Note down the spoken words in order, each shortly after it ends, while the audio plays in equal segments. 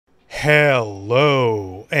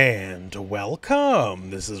Hello and welcome.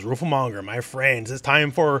 This is Rooflemonger, my friends. It's time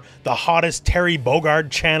for the hottest Terry Bogard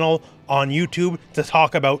channel on YouTube to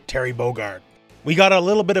talk about Terry Bogard. We got a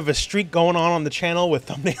little bit of a streak going on the channel with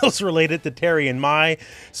thumbnails related to Terry and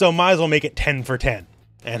so might as well make it 10 for 10.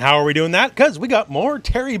 And how are we doing that? Because we got more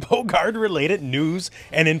Terry Bogard related news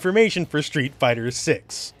and information for Street Fighter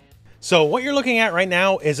 6. So what you're looking at right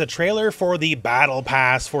now is a trailer for the Battle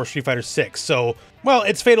Pass for Street Fighter 6. So, well,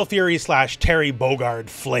 it's Fatal Fury / Terry Bogard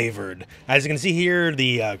flavored. As you can see here,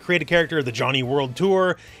 the created character of the Johnny World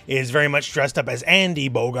Tour is very much dressed up as Andy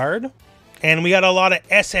Bogard. And we got a lot of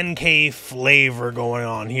SNK flavor going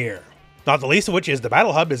on here. Not the least of which is the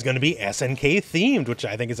Battle Hub is going to be SNK themed, which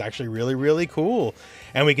I think is actually really cool.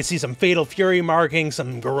 And we can see some Fatal Fury markings,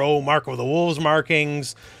 some Garou Mark of the Wolves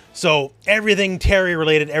markings. So everything Terry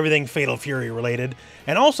related, everything Fatal Fury related,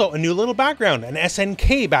 and also a new little background, an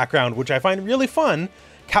SNK background, which I find really fun.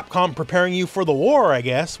 Capcom preparing you for the war, I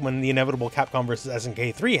guess, when the inevitable Capcom vs.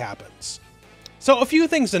 SNK 3 happens. So a few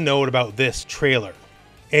things to note about this trailer.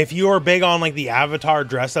 If you're big on like the Avatar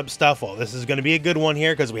dress-up stuff, well, this is going to be a good one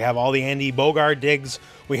here because we have all the Andy Bogard digs,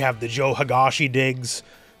 we have the Joe Higashi digs.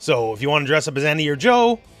 So if you want to dress up as Andy or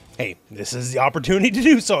Joe, hey, this is the opportunity to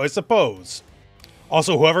do so, I suppose.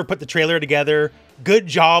 Also, whoever put the trailer together, good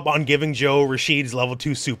job on giving Joe Rashid's level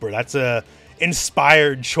 2 super. That's a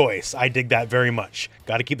inspired choice. I dig that very much.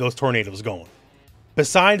 Got to keep those tornadoes going.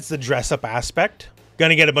 Besides the dress-up aspect,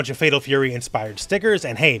 gonna get a bunch of Fatal Fury inspired stickers,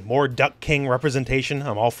 and hey, more Duck King representation.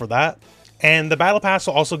 I'm all for that. And the Battle Pass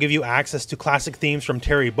will also give you access to classic themes from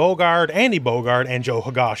Terry Bogard, Andy Bogard, and Joe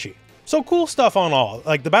Higashi. So cool stuff on all.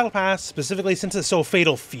 Like the Battle Pass, specifically since it's so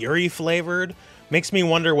Fatal Fury flavored, makes me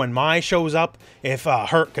wonder when Mai shows up, if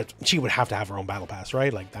cause she would have to have her own Battle Pass,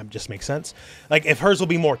 right? Like, that just makes sense. Like, if hers will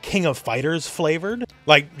be more King of Fighters flavored.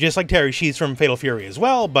 Like, just like Terry, she's from Fatal Fury as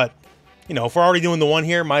well, but, you know, if we're already doing the one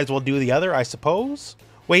here, might as well do the other, I suppose.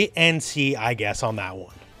 Wait and see, I guess, on that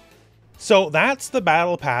one. So, that's the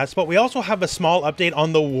Battle Pass, but we also have a small update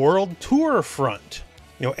on the World Tour front.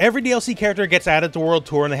 You know, every DLC character gets added to World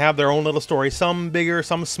Tour and they have their own little story, some bigger,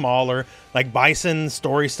 some smaller. Like Bison's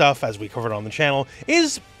story stuff, as we covered on the channel,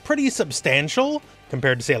 is pretty substantial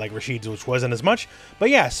compared to, say, like Rashid's, which wasn't as much.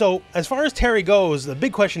 But yeah, so as far as Terry goes, the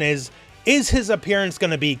big question is his appearance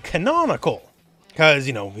going to be canonical? Because,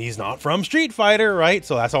 you know, he's not from Street Fighter, right?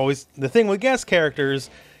 So that's always the thing with guest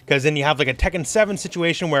characters, because then you have like a Tekken 7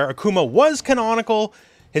 situation where Akuma was canonical,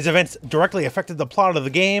 his events directly affected the plot of the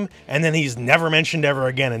game, and then he's never mentioned ever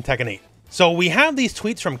again in Tekken 8. So we have these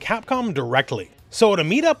tweets from Capcom directly. So to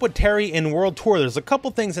meet up with Terry in World Tour, there's a couple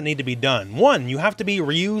things that need to be done. One, you have to be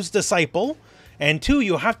Ryu's disciple, and two,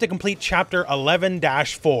 you have to complete chapter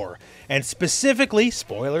 11-4. And specifically,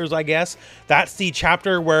 spoilers I guess, that's the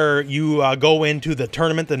chapter where you go into the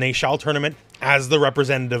tournament, the Nashal tournament, as the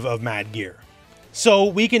representative of Mad Gear. So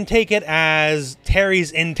we can take it as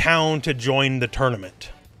Terry's in town to join the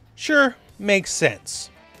tournament. Sure, makes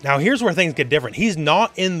sense. Now here's where things get different. He's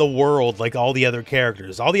not in the world like all the other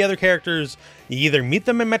characters. All the other characters, you either meet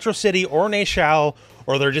them in Metro City or Nashal,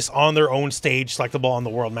 or they're just on their own stage selectable on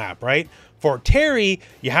the world map, right? For Terry,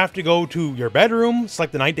 you have to go to your bedroom,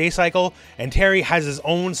 select the night-day cycle, and Terry has his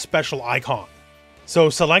own special icon.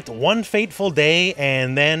 So select one fateful day,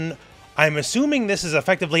 and then I'm assuming this is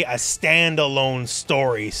effectively a standalone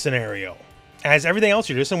story scenario. As everything else,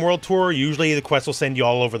 you're just in World Tour, usually the quest will send you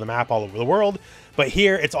all over the map, all over the world, but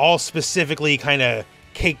here it's all specifically kind of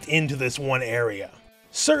caked into this one area.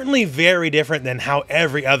 Certainly very different than how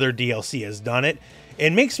every other DLC has done it.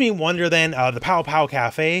 It makes me wonder then, the Pow Pow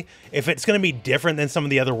Cafe, if it's going to be different than some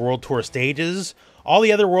of the other World Tour stages. All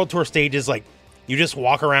the other World Tour stages, like, you just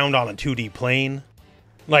walk around on a 2D plane.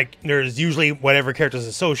 Like, there's usually whatever character's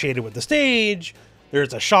associated with the stage,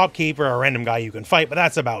 there's a shopkeeper, a random guy you can fight, but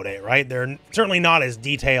that's about it, right? They're certainly not as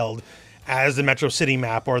detailed as the Metro City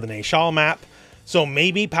map or the Nashal map. So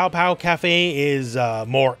maybe Pow Pow Cafe is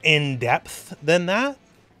more in-depth than that.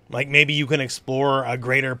 Like, maybe you can explore a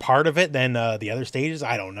greater part of it than the other stages.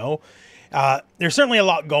 I don't know. There's certainly a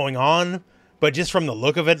lot going on, but just from the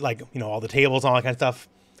look of it, like, you know, all the tables and all that kind of stuff,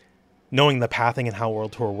 knowing the pathing and how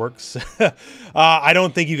World Tour works, I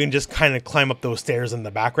don't think you can just kind of climb up those stairs in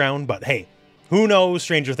the background, but hey, who knows,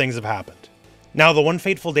 stranger things have happened. Now, the One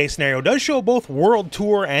Fateful Day scenario does show both World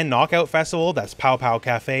Tour and Knockout Festival, that's Pow Pow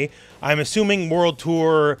Cafe. I'm assuming World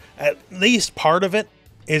Tour, at least part of it,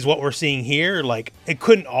 is what we're seeing here. Like, it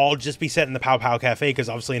couldn't all just be set in the Pow Pow Cafe, because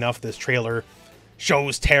obviously enough, this trailer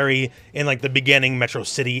shows Terry in like the beginning Metro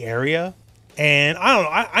City area. And I don't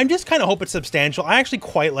know, I just kind of hope it's substantial. I actually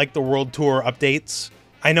quite like the World Tour updates.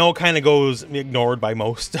 I know it kind of goes ignored by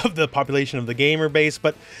most of the population of the gamer base,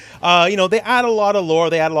 but, you know, they add a lot of lore,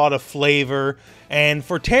 they add a lot of flavor, and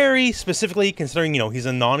for Terry, specifically, considering, you know, he's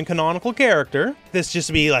a non-canonical character, this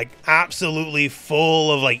just be, like, absolutely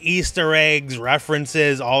full of, like, Easter eggs,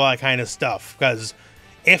 references, all that kind of stuff, because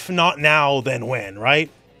if not now, then when, right?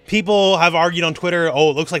 People have argued on Twitter,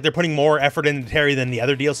 oh, it looks like they're putting more effort into Terry than the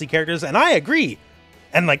other DLC characters, and I agree.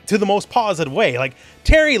 And, like, to the most positive way. Like,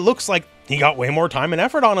 Terry looks like he got way more time and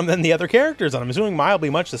effort on him than the other characters, and I'm assuming Mai will be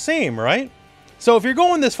much the same, right? So if you're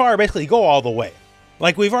going this far, basically go all the way.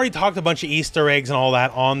 Like, we've already talked a bunch of Easter eggs and all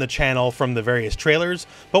that on the channel from the various trailers,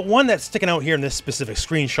 but one that's sticking out here in this specific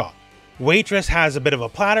screenshot. Waitress has a bit of a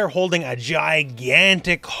platter holding a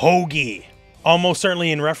gigantic hoagie. Almost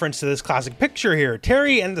certainly in reference to this classic picture here.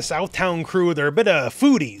 Terry and the Southtown crew, they're a bit of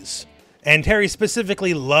foodies, and Terry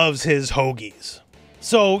specifically loves his hoagies.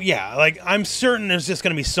 So yeah, like, I'm certain there's just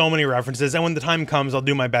going to be so many references, and when the time comes, I'll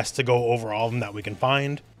do my best to go over all of them that we can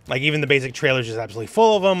find. Like, even the basic trailer's just absolutely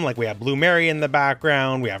full of them. Like, we have Blue Mary in the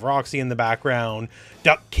background, we have Roxy in the background,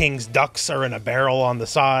 Duck King's ducks are in a barrel on the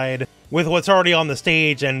side. With what's already on the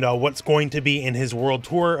stage and what's going to be in his World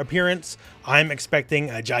Tour appearance, I'm expecting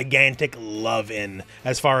a gigantic love-in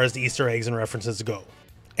as far as the Easter eggs and references go.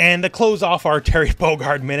 And to close off our Terry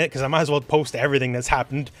Bogard minute, because I might as well post everything that's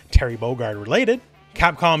happened Terry Bogard related,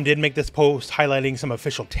 Capcom did make this post highlighting some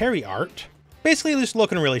official Terry art. Basically just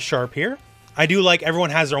looking really sharp here. I do like everyone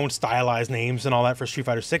has their own stylized names and all that for Street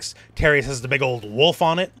Fighter 6. Terry's has the big old wolf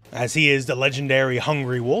on it, as he is the legendary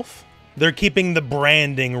Hungry Wolf. They're keeping the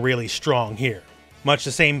branding really strong here. Much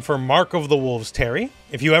the same for Mark of the Wolves Terry.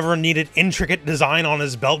 If you ever needed intricate design on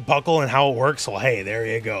his belt buckle and how it works, well hey, there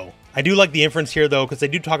you go. I do like the inference here though, because they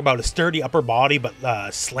do talk about a sturdy upper body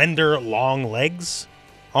but slender, long legs.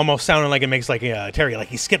 Almost sounding like it makes like Terry, like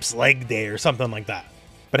he skips leg day or something like that.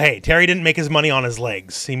 But hey, Terry didn't make his money on his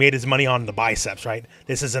legs. He made his money on the biceps, right?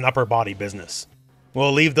 This is an upper body business.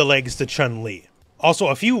 We'll leave the legs to Chun-Li. Also,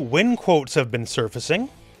 a few win quotes have been surfacing.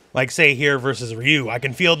 Like say here versus Ryu, I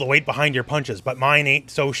can feel the weight behind your punches, but mine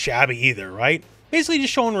ain't so shabby either, right? Basically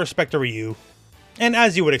just showing respect to Ryu. And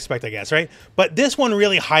as you would expect, I guess, right? But this one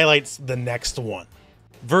really highlights the next one.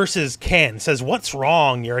 Versus Ken says, what's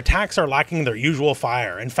wrong? Your attacks are lacking their usual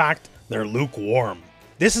fire. In fact, they're lukewarm.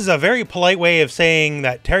 This is a very polite way of saying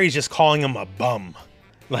that Terry's just calling him a bum.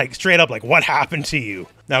 Like, straight up, like, what happened to you?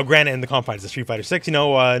 Now, granted, in the confines of Street Fighter 6, you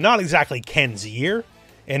know, not exactly Ken's year.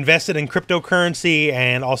 Invested in cryptocurrency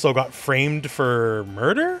and also got framed for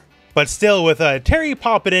murder? But still, with Terry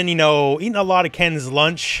popping in, you know, eating a lot of Ken's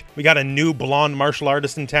lunch, we got a new blonde martial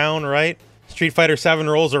artist in town, right? Street Fighter 7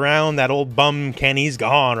 rolls around, that old bum Ken, he's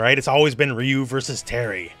gone, right? It's always been Ryu versus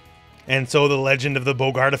Terry. And so the legend of the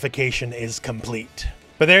Bogardification is complete.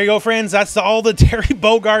 But there you go, friends. That's all the Terry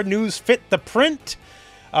Bogard news fit the print.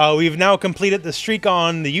 We've now completed the streak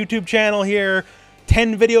on the YouTube channel here.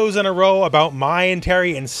 10 videos in a row about Mai and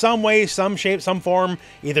Terry in some way, some shape, some form.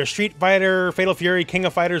 Either Street Fighter, Fatal Fury, King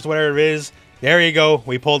of Fighters, whatever it is. There you go.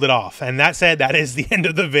 We pulled it off. And that said, that is the end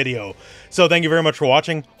of the video. So thank you very much for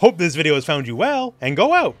watching. Hope this video has found you well. And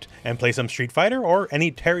go out and play some Street Fighter or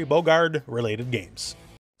any Terry Bogard related games.